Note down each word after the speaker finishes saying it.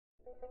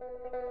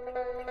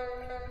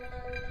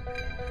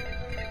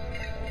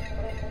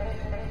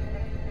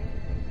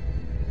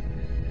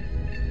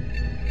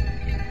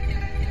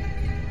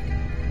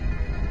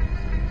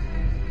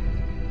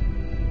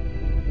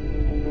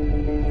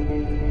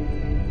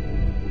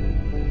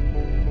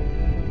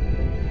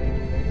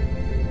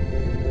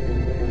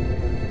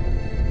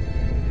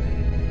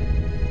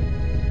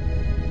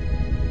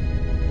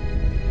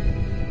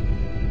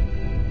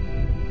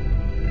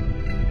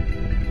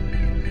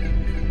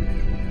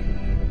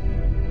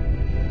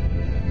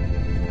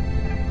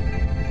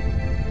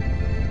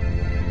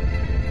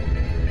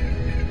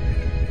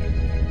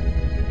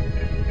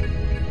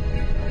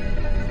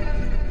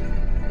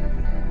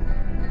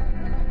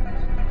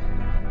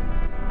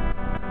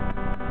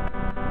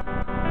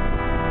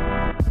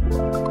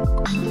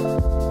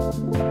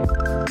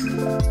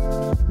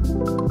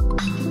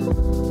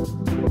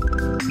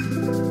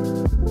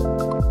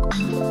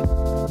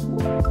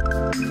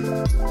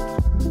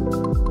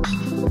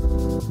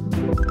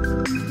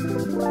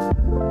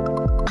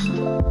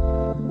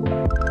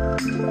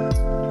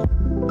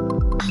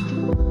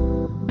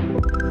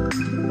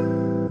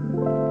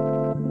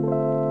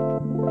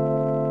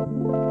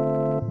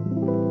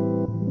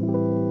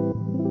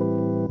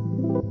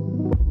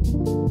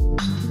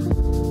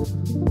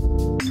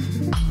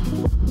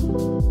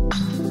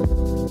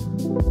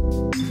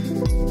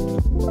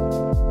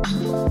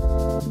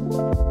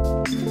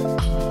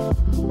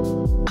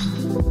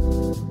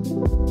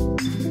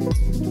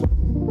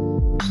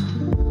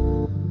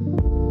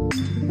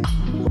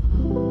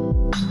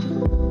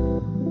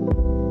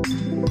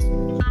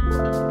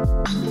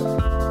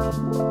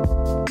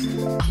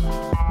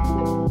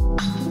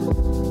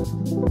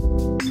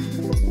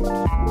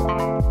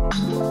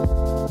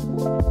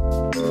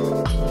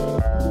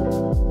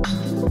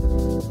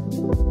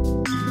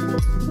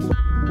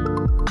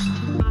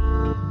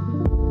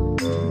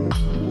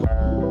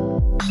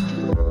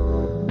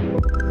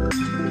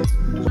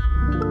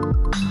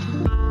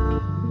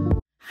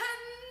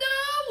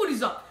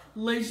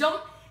Ladies and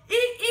gentlemen,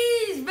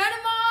 it is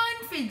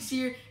Venomine Figs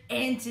here,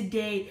 and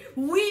today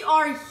we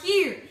are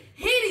here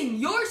hitting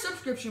your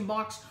subscription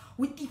box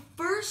with the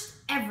first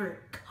ever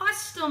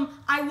custom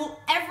I will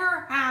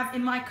ever have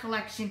in my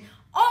collection,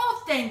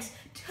 all thanks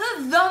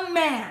to the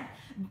man,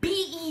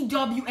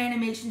 BEW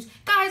Animations.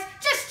 Guys,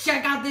 just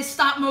check out this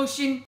stop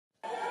motion.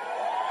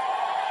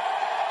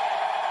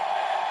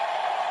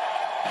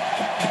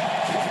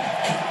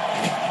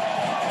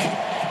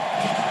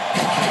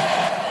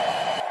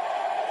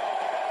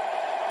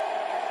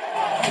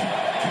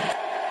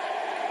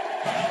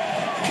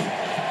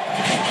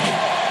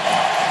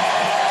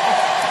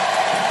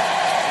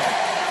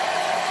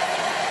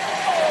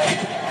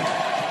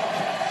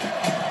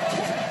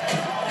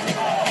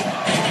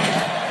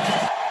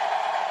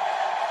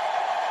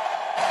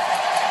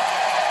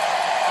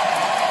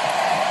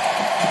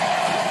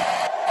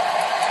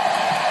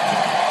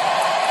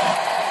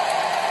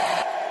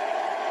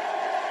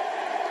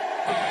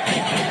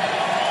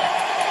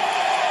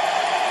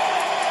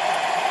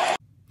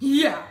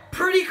 Yeah,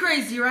 pretty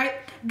crazy, right?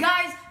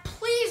 Guys,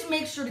 please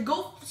make sure to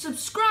go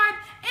subscribe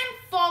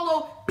and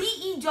follow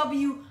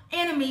BEW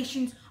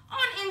Animations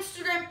on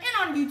Instagram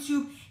and on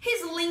YouTube.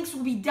 His links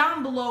will be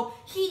down below.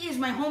 He is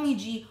my homie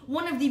G,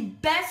 one of the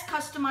best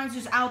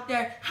customizers out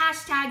there.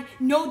 Hashtag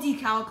no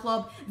decal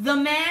club. The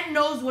man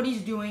knows what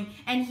he's doing,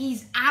 and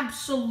he's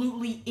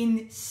absolutely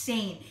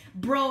insane.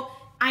 Bro,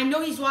 I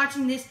know he's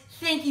watching this.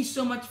 Thank you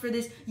so much for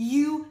this.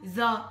 You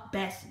the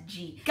best,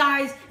 G.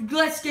 Guys,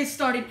 let's get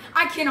started.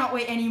 I cannot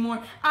wait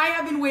anymore. I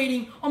have been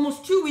waiting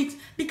almost 2 weeks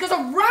because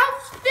of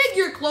Ralph's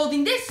figure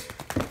clothing. This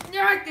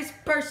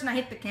person, I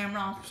hit the camera,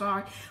 I'm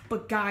sorry.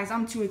 But guys,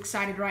 I'm too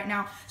excited right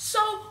now. So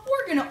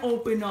we're gonna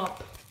open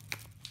up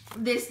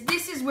this.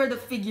 This is where the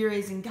figure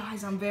is, and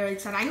guys, I'm very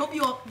excited. I hope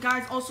you all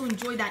guys also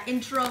enjoyed that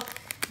intro.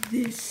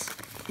 This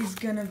is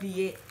gonna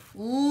be it.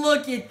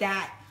 Look at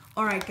that.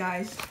 All right,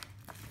 guys.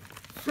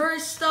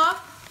 First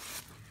up,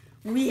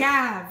 we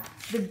have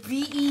the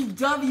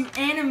BEW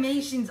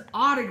Animations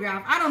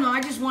autograph. I don't know,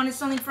 I just wanted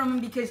something from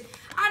him because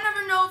I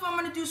never know if I'm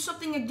going to do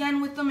something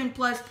again with him, and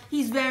plus,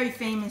 he's very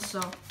famous,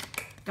 so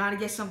gotta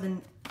get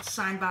something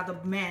signed by the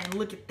man.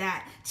 Look at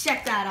that.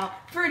 Check that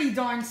out. Pretty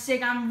darn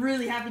sick. I'm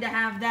really happy to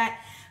have that,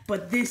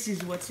 but this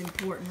is what's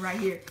important right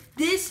here.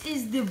 This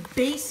is the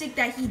basic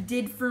that he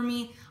did for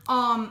me.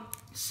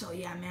 So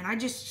yeah, man, I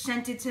just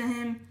sent it to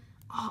him.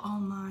 Oh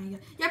my god.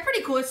 Yeah,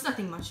 pretty cool. It's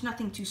nothing much.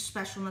 Nothing too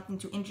special. Nothing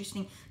too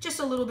interesting. Just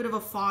a little bit of a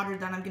fodder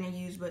that I'm going to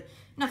use, but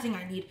nothing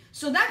I need.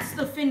 So that's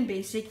the Finn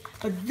basic.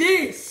 But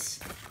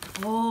this,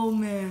 oh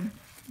man,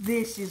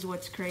 this is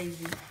what's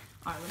crazy.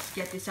 All right, let's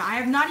get this out. I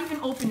have not even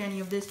opened any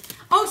of this.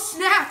 Oh,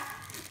 snap.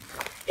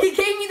 He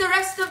gave me the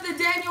rest of the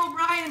Daniel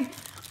Bryan.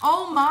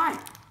 Oh my.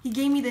 He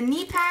gave me the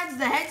knee pads,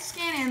 the head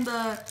scan, and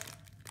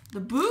the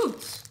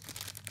boots.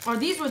 Or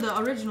these were the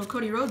original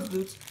Cody Rhodes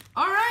boots.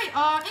 All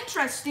right,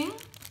 interesting.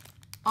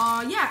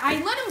 Yeah,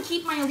 I let him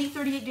keep my Elite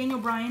 38 Daniel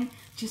Bryan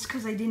just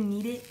because I didn't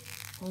need it.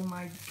 Oh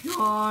my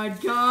god,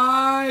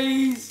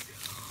 guys!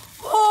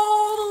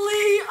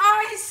 Holy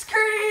ice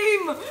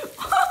cream!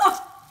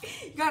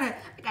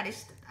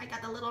 I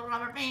got the little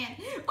rubber band.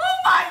 Oh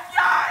my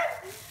god!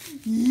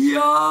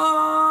 Yo!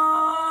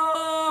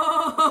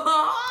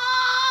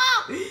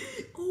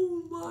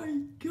 Oh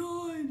my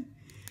god!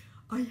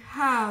 I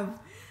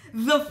have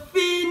the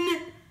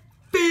Finn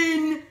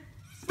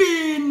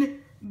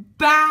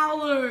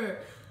BALOR.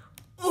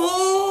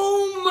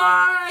 Oh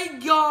my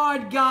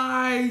god,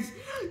 guys!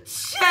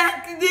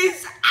 Check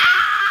this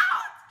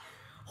out!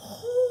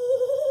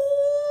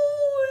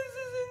 Oh, this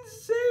is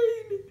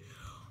insane!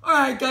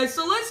 Alright, guys,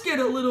 so let's get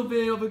a little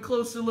bit of a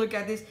closer look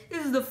at this.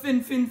 This is the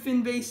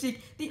Finn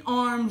basic. The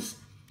arms.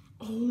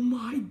 Oh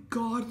my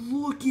god,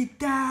 look at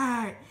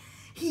that!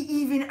 He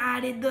even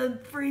added the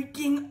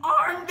freaking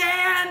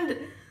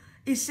armband!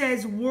 It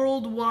says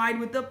worldwide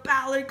with the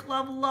BALOR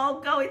Club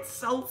logo. It's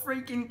so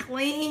freaking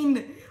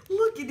clean.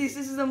 Look at this.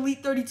 This is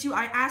Elite 32.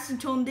 I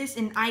acetoned this,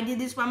 and I did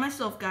this by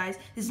myself, guys.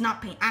 This is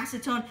not paint.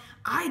 Acetone.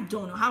 I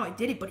don't know how I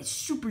did it, but it's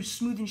super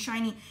smooth and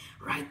shiny.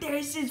 Right there,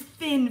 it says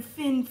Finn.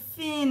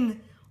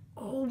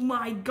 Oh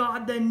my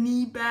god, the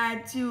knee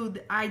pad too.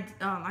 I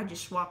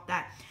just swapped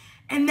that.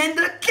 And then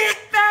the kick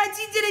pads.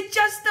 He did it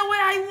just the way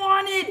I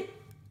wanted.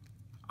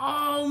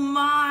 Oh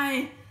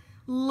my.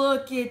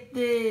 Look at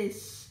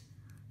this.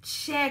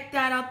 Check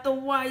that out, the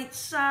white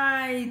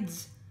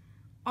sides.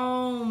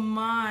 Oh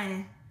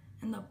my.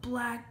 And the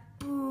black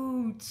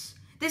boots.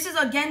 This is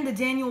again the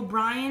Daniel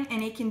Bryan,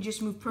 and it can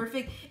just move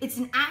perfect. It's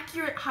an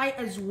accurate height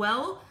as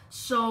well.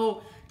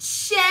 So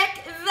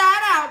check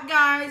that out,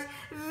 guys.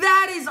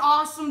 That is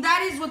awesome.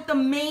 That is what the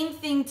main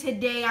thing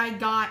today I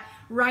got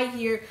right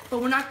here.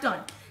 But we're not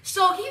done.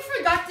 So he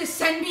forgot to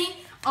send me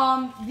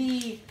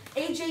the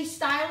AJ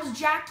Styles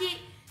jacket.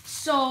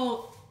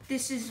 So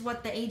this is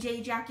what the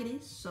AJ jacket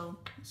is. So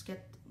let's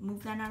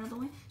move that out of the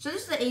way. So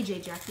this is the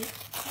AJ jacket,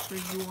 for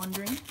you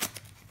wondering.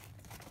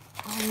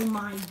 Oh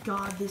my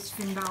god, this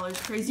Finn BALOR is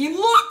crazy. And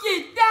look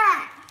at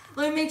that!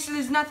 Let me make sure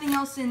there's nothing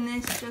else in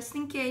this, just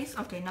in case.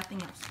 Okay,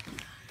 nothing else.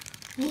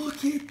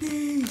 Look at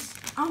this.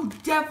 I'm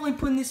definitely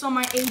putting this on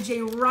my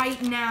AJ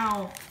right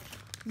now.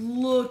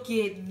 Look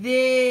at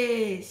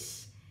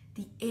this.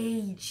 The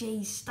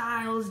AJ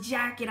Styles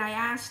jacket I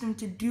asked him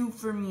to do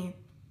for me.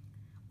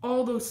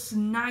 All those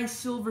nice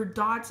silver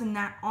dots and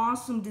that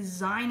awesome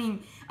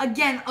designing.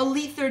 Again,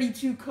 Elite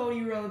 32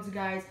 Cody Rhodes,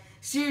 guys.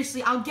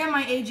 Seriously, I'll get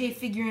my AJ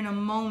figure in a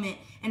moment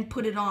and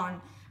put it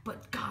on.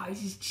 But guys,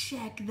 just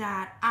check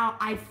that out.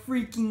 I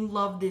freaking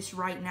love this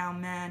right now,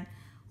 man.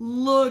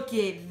 Look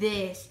at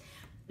this.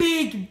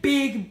 Big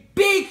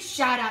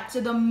shout out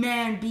to the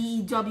man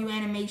BEW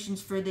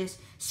Animations for this.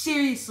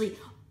 Seriously,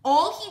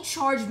 all he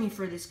charged me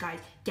for this, guys,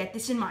 get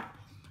this in mind.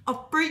 A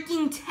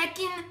freaking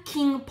Tekken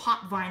King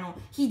pop vinyl.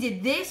 He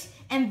did this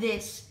and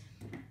this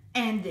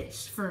and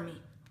this for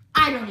me.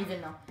 I don't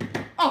even know.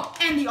 Oh,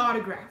 and the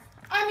autograph.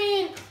 I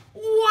mean,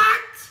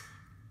 what?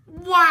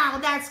 Wow,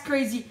 that's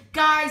crazy.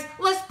 Guys,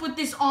 let's put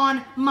this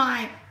on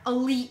my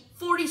Elite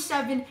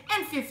 47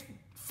 and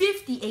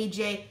 50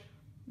 AJ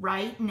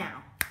right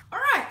now.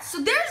 Alright, so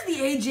there's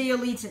the AJ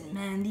Elites, and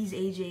man, these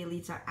AJ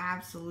Elites are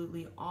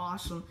absolutely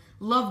awesome.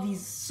 Love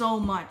these so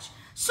much.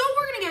 So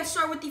we're going to get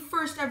started with the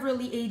first ever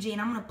Elite AJ,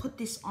 and I'm going to put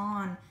this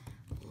on.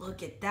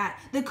 Look at that.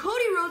 The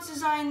Cody Rhodes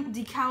design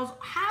decals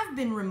have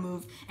been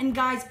removed, and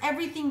guys,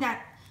 everything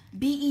that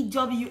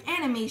BEW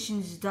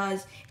Animations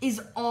does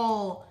is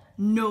all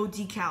no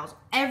decals.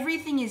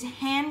 Everything is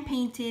hand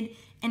painted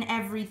and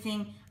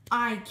everything.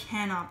 I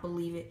cannot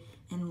believe it.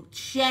 And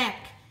check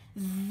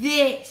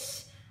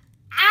this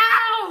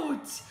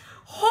out!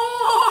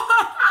 Oh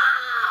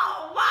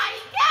my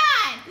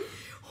god!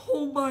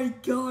 Oh my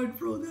god,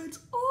 bro, that's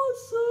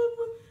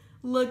awesome!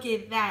 Look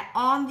at that,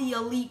 on the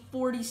Elite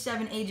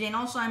 47 AJ, and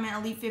also I meant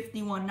Elite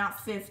 51, not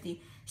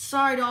 50.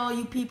 Sorry to all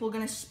you people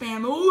gonna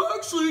spam, oh,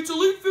 actually, it's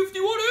Elite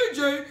 51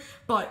 AJ.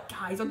 But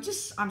guys,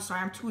 I'm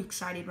sorry, I'm too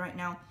excited right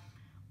now.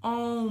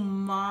 Oh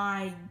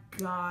my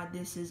god,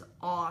 this is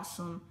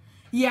awesome.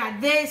 Yeah,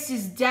 this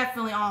is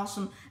definitely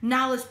awesome.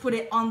 Now let's put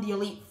it on the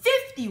Elite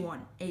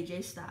 51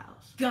 AJ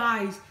Styles.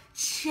 Guys,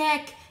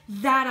 check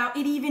that out.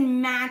 It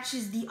even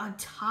matches the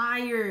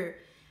attire.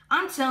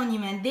 I'm telling you,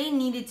 man, they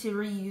needed to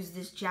reuse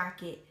this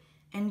jacket.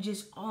 And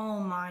just, oh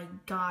my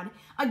god.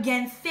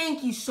 Again,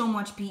 thank you so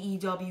much,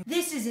 BEW.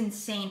 This is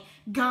insane.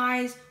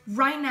 Guys,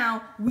 right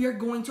now, we are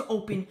going to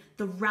open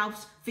the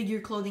Ralph's figure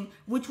clothing,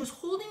 which was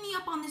holding me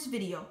up on this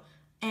video.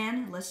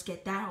 And let's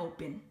get that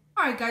open.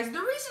 Alright guys, the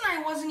reason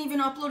I wasn't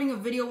even uploading a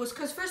video was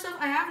because first off,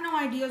 I have no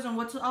ideas on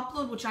what to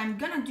upload, which I'm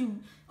gonna do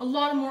a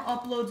lot more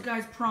uploads,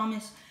 guys,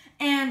 promise.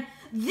 And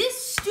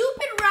this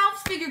stupid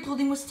Ralph's figure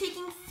clothing was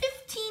taking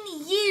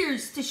 15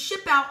 years to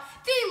ship out.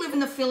 They live in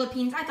the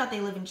Philippines. I thought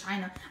they live in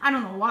China. I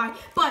don't know why,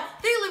 but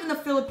they live in the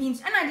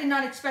Philippines, and I did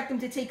not expect them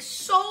to take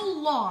so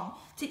long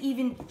to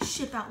even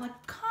ship out.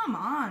 Like, come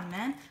on,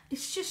 man.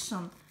 It's just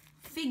some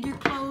figure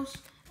clothes.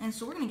 And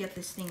so we're gonna get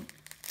this thing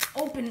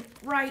open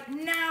right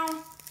now.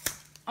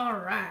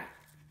 Alright,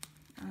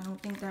 I don't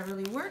think that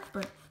really worked,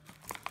 but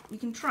we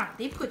can try.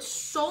 They put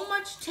so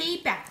much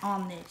tape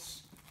on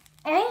this.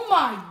 Oh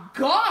my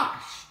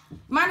gosh!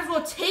 Might as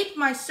well tape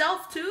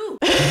myself too.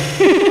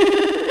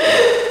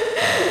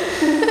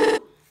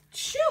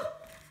 Shoo!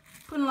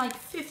 Putting like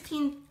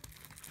 15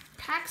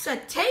 packs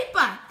of tape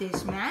at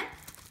this, man.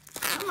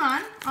 Come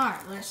on.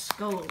 Alright, let's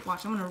go.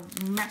 Watch, I'm gonna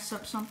mess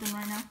up something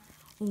right now.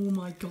 Oh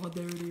my god,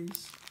 there it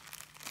is.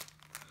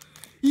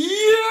 Yo,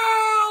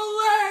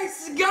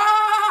 let's go!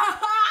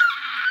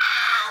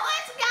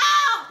 Let's go!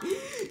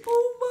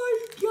 Oh my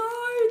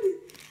god.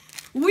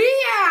 We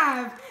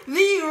have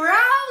the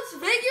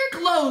Rouse Figure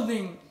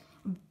Clothing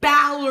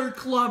BALOR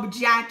Club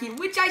jacket,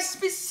 which I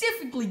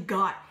specifically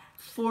got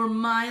for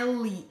my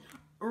elite.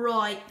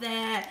 Right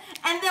there.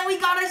 And then we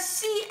got a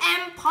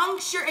CM Punk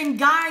shirt. And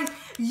guys,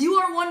 you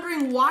are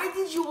wondering, why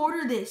did you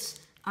order this?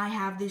 I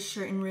have this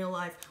shirt in real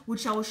life,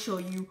 which I will show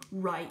you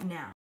right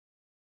now.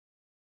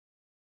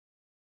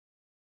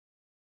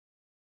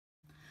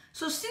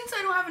 So since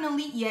I don't have an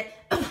elite yet,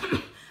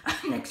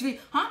 next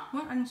video, huh?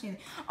 What? I didn't say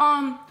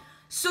that.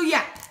 So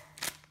yeah,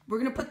 we're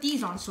gonna put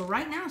these on. So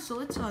right now, so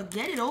let's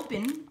get it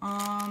open.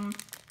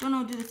 Don't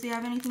know, do they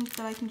have anything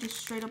that I can just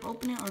straight up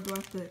open it, or do I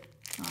have to?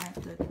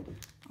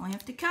 I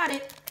have to cut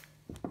it.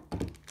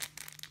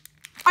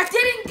 I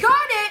didn't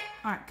cut it!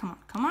 Alright,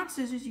 come on,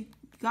 scissors, you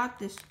got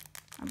this.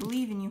 I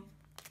believe in you.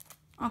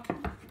 Okay,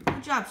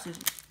 good job,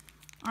 scissors.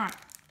 Alright,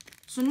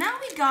 so now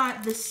we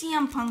got the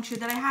CM Punk shirt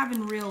that I have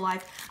in real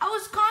life. I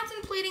was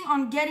contemplating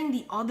on getting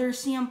the other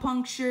CM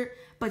Punk shirt,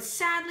 but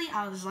sadly,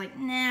 I was like,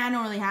 nah, I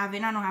don't really have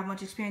it. I don't have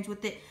much experience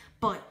with it.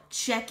 But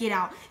check it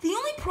out. The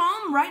only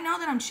problem right now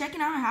that I'm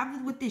checking out I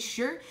have with this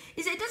shirt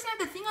is it doesn't have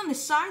the thing on the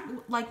side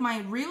like my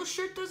real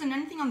shirt does and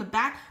anything on the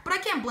back. But I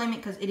can't blame it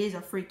because it is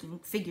a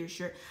freaking figure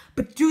shirt.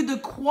 But dude, the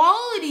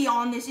quality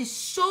on this is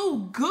so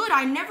good.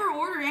 I never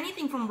ordered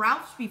anything from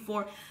Ralph's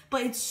before,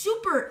 but it's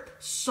super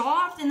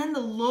soft. And then the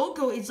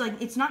logo is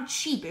like, it's not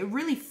cheap. It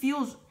really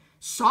feels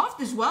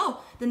soft as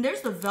well. Then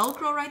there's the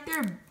Velcro right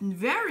there.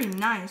 Very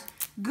nice.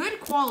 Good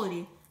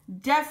quality.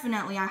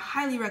 Definitely, I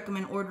highly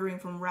recommend ordering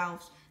from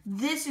Ralph's.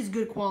 This is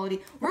good quality.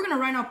 We're gonna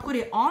right now put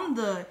it on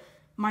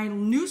my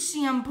new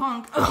CM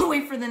Punk. Oh,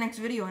 wait for the next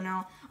video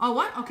now. Oh,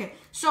 what? Okay,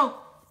 so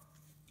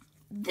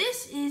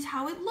this is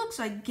how it looks,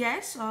 I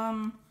guess.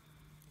 Doesn't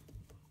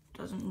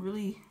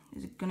really,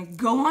 is it gonna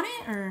go on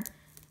it or?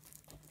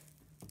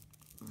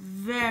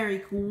 Very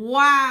cool.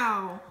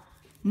 Wow,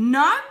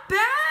 not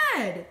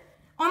bad.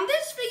 On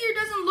this figure, it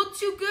doesn't look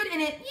too good,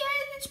 and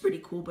it's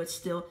pretty cool, but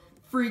still.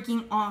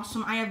 Freaking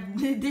awesome. I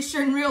have this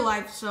shirt in real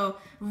life, so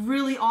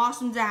really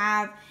awesome to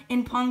have.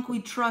 In Punk, we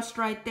trust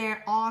right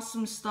there.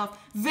 Awesome stuff.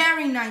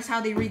 Very nice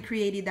how they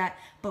recreated that.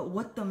 But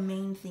what the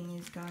main thing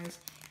is, guys,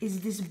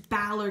 is this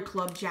BALOR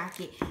Club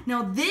jacket.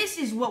 Now, this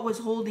is what was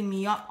holding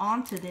me up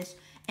onto this.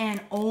 And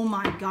oh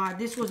my god,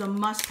 this was a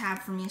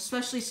must-have for me,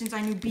 especially since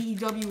I knew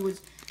BEW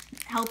was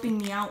helping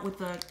me out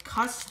with a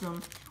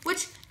custom,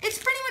 which it's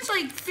pretty much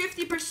like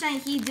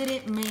 50% he did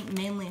it,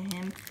 mainly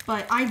him,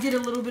 but I did a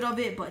little bit of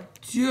it.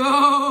 But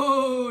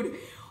dude,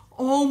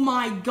 oh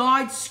my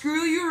god,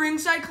 screw you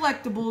Ringside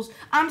Collectibles.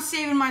 I'm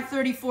saving my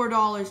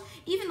 $34,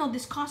 even though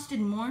this costed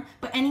more.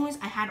 But anyways,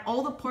 I had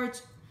all the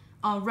parts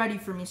ready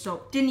for me, so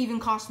it didn't even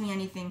cost me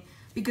anything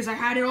because I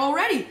had it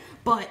already.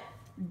 But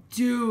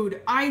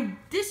dude,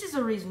 this is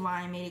the reason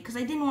why I made it, because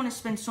I didn't want to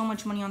spend so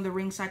much money on the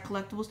Ringside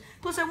Collectibles.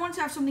 Plus, I wanted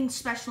to have something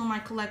special in my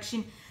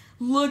collection.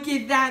 Look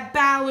at that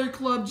BALOR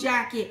Club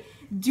jacket.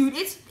 Dude,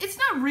 it's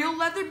not real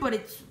leather, but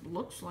it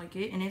looks like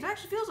it, and it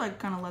actually feels like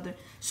kind of leather.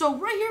 So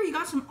right here, we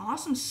got some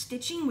awesome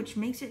stitching, which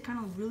makes it kind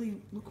of really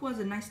look cool, has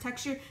a nice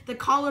texture. The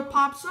collar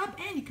pops up,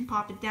 and you can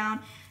pop it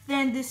down.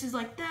 Then this is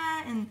like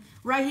that, and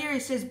right here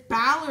it says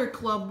BALOR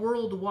Club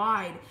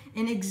Worldwide,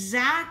 and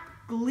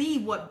exactly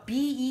what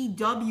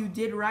BEW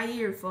did right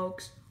here,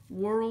 folks.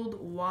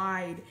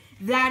 Worldwide.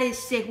 That is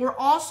sick. We're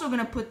also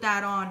gonna put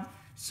that on.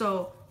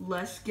 So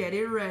let's get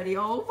it ready.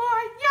 Oh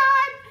my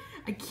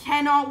god! I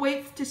cannot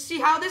wait to see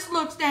how this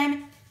looks, damn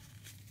it.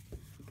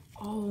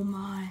 Oh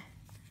my.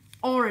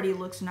 Already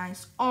looks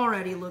nice.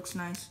 Already looks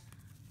nice.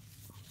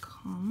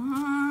 Come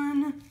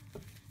on.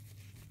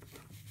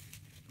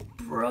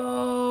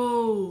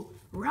 Bro.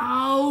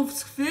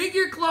 Ralph's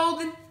Figure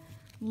Clothing.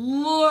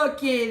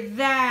 Look at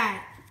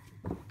that.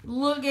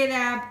 Look at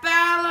that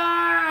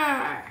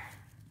BALOR.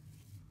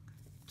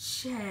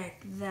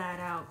 Check that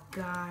out,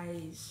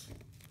 guys.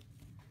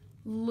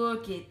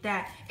 Look at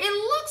that. It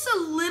looks a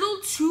little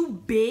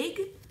too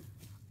big,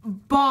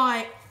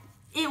 but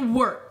it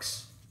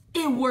works.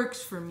 It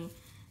works for me.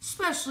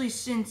 Especially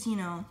since, you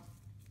know,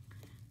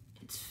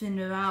 it's Finn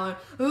Balor.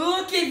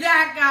 Look at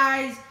that,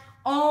 guys.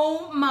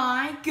 Oh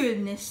my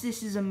goodness.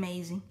 This is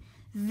amazing.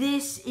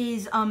 This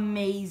is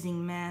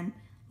amazing, man.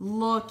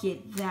 Look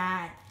at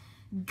that.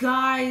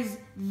 Guys,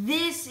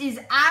 this is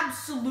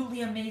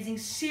absolutely amazing.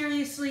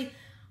 Seriously,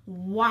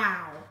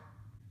 wow.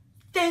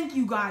 Thank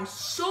you guys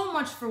so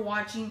much for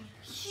watching.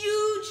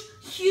 Huge,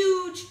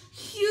 huge,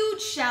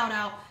 huge shout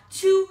out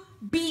to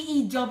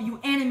BEW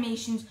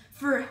Animations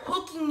for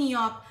hooking me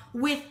up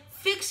with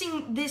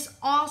fixing this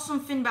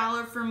awesome Finn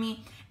Balor for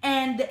me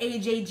and the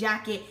AJ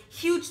jacket.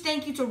 Huge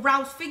thank you to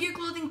Ralph's Figure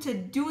Clothing to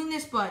doing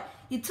this, but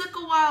It took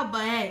a while,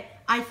 but hey,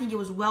 I think it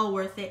was well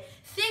worth it.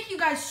 Thank you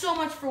guys so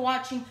much for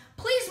watching.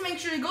 Please make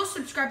sure to go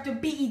subscribe to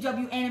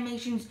BEW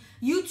Animation's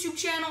YouTube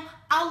channel.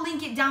 I'll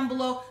link it down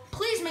below.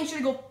 Please make sure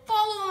to go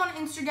follow him on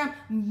Instagram.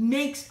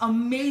 Makes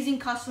amazing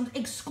customs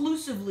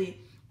exclusively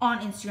on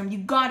Instagram. You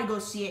gotta go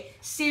see it.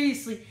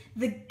 Seriously,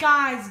 the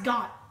guy's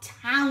got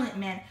talent,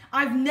 man.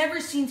 I've never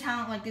seen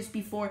talent like this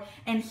before,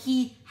 and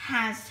he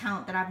has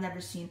talent that I've never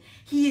seen.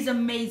 He is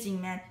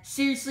amazing, man.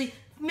 Seriously,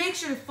 make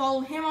sure to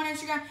follow him on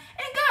Instagram.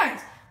 And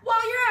guys,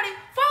 while you're at it,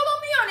 follow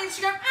me on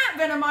Instagram at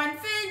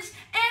VenomindFigs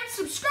and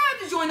subscribe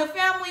to join the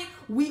family.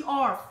 We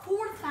are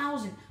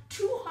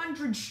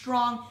 4,200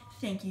 strong.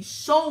 Thank you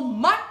so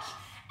much.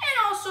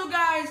 And also,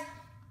 guys,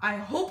 I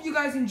hope you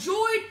guys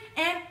enjoyed,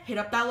 and hit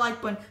up that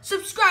like button.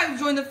 Subscribe to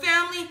join the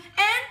family,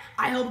 and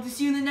I hope to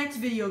see you in the next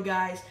video,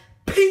 guys.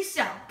 Peace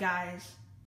out, guys.